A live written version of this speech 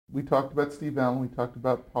We talked about Steve Allen. We talked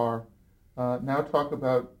about Parr. Now talk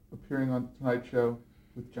about appearing on Tonight Show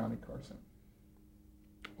with Johnny Carson.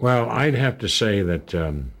 Well, I'd have to say that,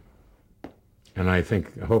 and I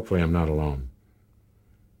think hopefully I'm not alone,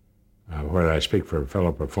 whether I speak for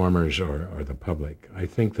fellow performers or the public. I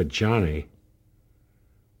think that Johnny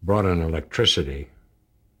brought an electricity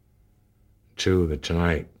to the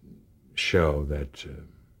Tonight Show that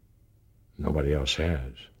nobody else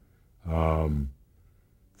has.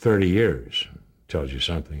 30 years tells you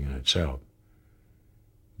something in itself.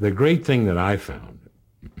 The great thing that I found,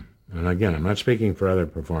 and again, I'm not speaking for other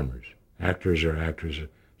performers, actors or actors,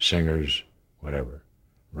 singers, whatever,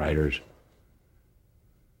 writers,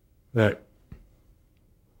 that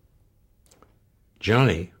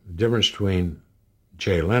Johnny, the difference between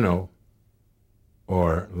Jay Leno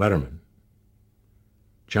or Letterman,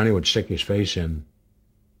 Johnny would stick his face in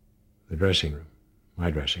the dressing room, my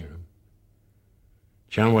dressing room.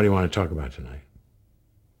 John, what do you want to talk about tonight?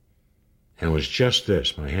 And it was just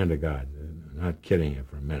this, my hand to God, not kidding you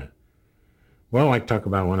for a minute. Well, I talk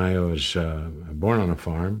about when I was born on a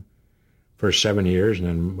farm, first 7 years, and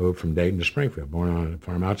then moved from Dayton to Springfield, born on a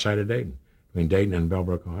farm outside of Dayton, between Dayton and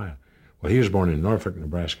Bellbrook, Ohio. Well, he was born in Norfolk,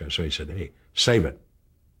 Nebraska, so he said, hey, save it.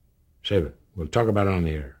 Save it. We'll talk about it on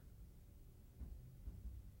the air.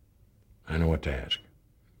 I know what to ask.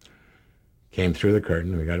 Came through the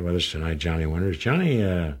curtain. We got with us tonight Johnny Winters.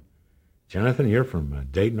 Jonathan, you're from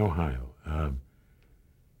Dayton, Ohio. And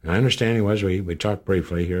I understand he was, we talked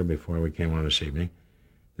briefly here before we came on this evening,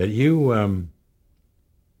 that you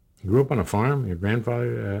grew up on a farm. Your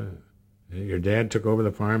grandfather, your dad took over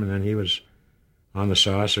the farm, and then he was on the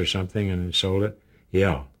sauce or something and sold it.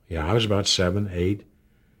 Yeah, I was about 7, 8.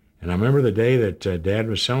 And I remember the day that Dad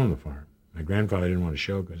was selling the farm. My grandfather didn't want to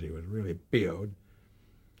show because he was really PO'd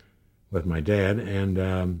with my dad.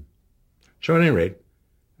 And so at any rate,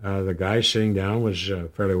 the guy sitting down was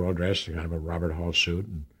fairly well dressed, kind of a Robert Hall suit,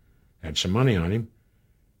 and had some money on him.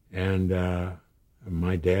 And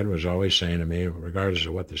my dad was always saying to me, regardless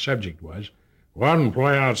of what the subject was, go out and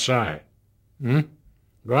play outside.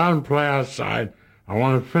 Go out and play outside. I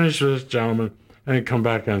want to finish with this gentleman and then come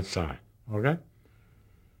back inside. Okay?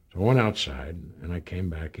 So I went outside, and I came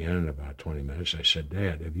back in about 20 minutes. I said,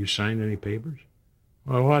 Dad, have you signed any papers?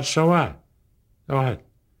 Well, what? So what? So what? It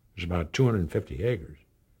was about 250 acres.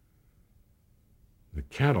 The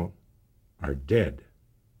cattle are dead.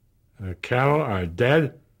 The cattle are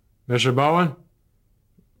dead? Mr. Bowen?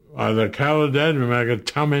 Are the cattle dead?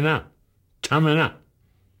 Tell me now. Tell me now.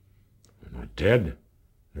 They're not dead.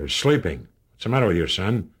 They're sleeping. What's the matter with you,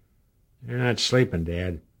 son? They're not sleeping,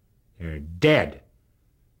 Dad. They're dead.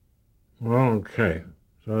 Okay,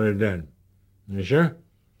 so they're dead. You sure?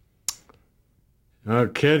 Oh,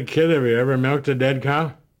 kid, have you ever milked a dead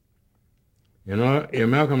cow? You know, you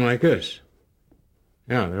milk them like this.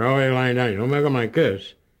 Yeah, they're always lying down. You don't milk them like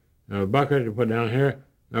this. Now, a bucket you put down here,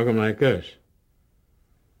 milk them like this.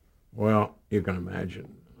 Well, you can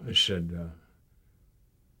imagine. I said,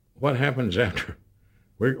 what happens after?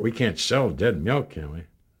 We can't sell dead milk, can we?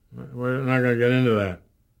 We're not going to get into that.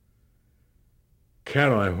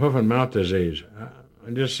 Cattle have hoof and mouth disease.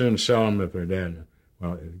 I just soon sell them if they're dead.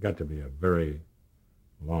 Well, it got to be a very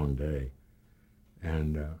long day.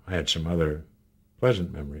 And I had some other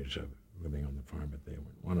pleasant memories of living on the farm, but they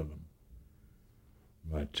weren't one of them.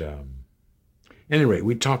 But at any rate,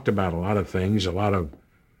 we talked about a lot of things, a lot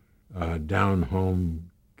of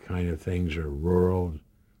down-home kind of things, or rural,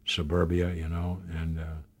 suburbia, you know. And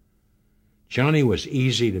Johnny was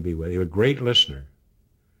easy to be with. He was a great listener.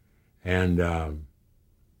 And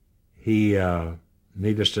he,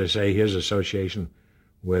 needless to say, his association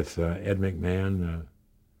with Ed McMahon,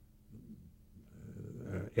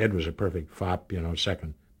 Ed was a perfect fop, you know,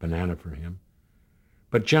 second banana for him.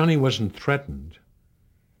 But Johnny wasn't threatened.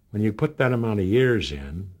 When you put that amount of years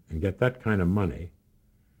in and get that kind of money,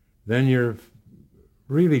 then you're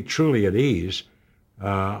really, truly at ease.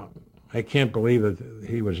 I can't believe that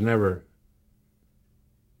he was never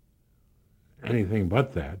anything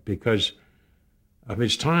but that because of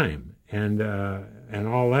his time and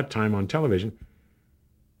all that time on television.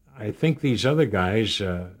 I think these other guys,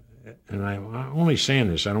 and I'm only saying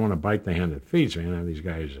this, I don't want to bite the hand that feeds me, and have these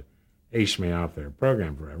guys ace me off their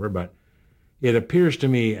program forever, but it appears to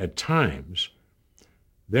me at times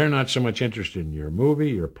they're not so much interested in your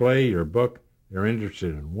movie, your play, your book. They're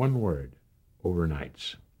interested in one word: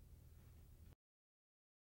 overnights.